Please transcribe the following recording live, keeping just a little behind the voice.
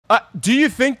Do you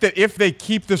think that if they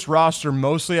keep this roster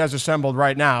mostly as assembled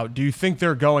right now, do you think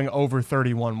they're going over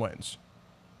 31 wins?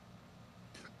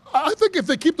 I think if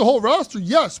they keep the whole roster,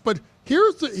 yes. But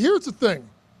here's the thing.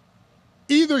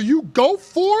 Either you go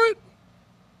for it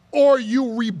or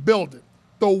you rebuild it.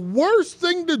 The worst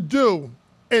thing to do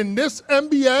in this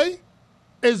NBA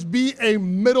is be a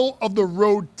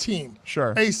middle-of-the-road team.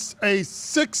 Sure. A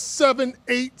 6, 7,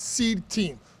 8 seed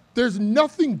team. There's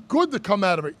nothing good to come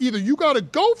out of it. Either you got to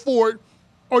go for it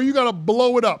or you got to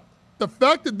blow it up. The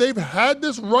fact that they've had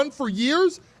this run for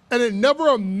years and it never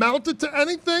amounted to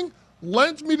anything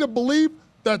lends me to believe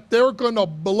that they're going to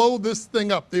blow this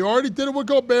thing up. They already did it with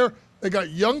Gobert. They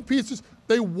got young pieces.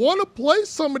 They want to play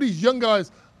some of these young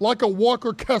guys like a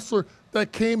Walker Kessler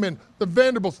that came in, the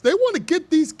Vanderbilts. They want to get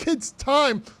these kids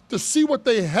time to see what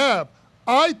they have.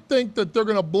 I think that they're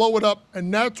going to blow it up,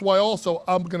 and that's why also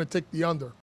I'm going to take the under.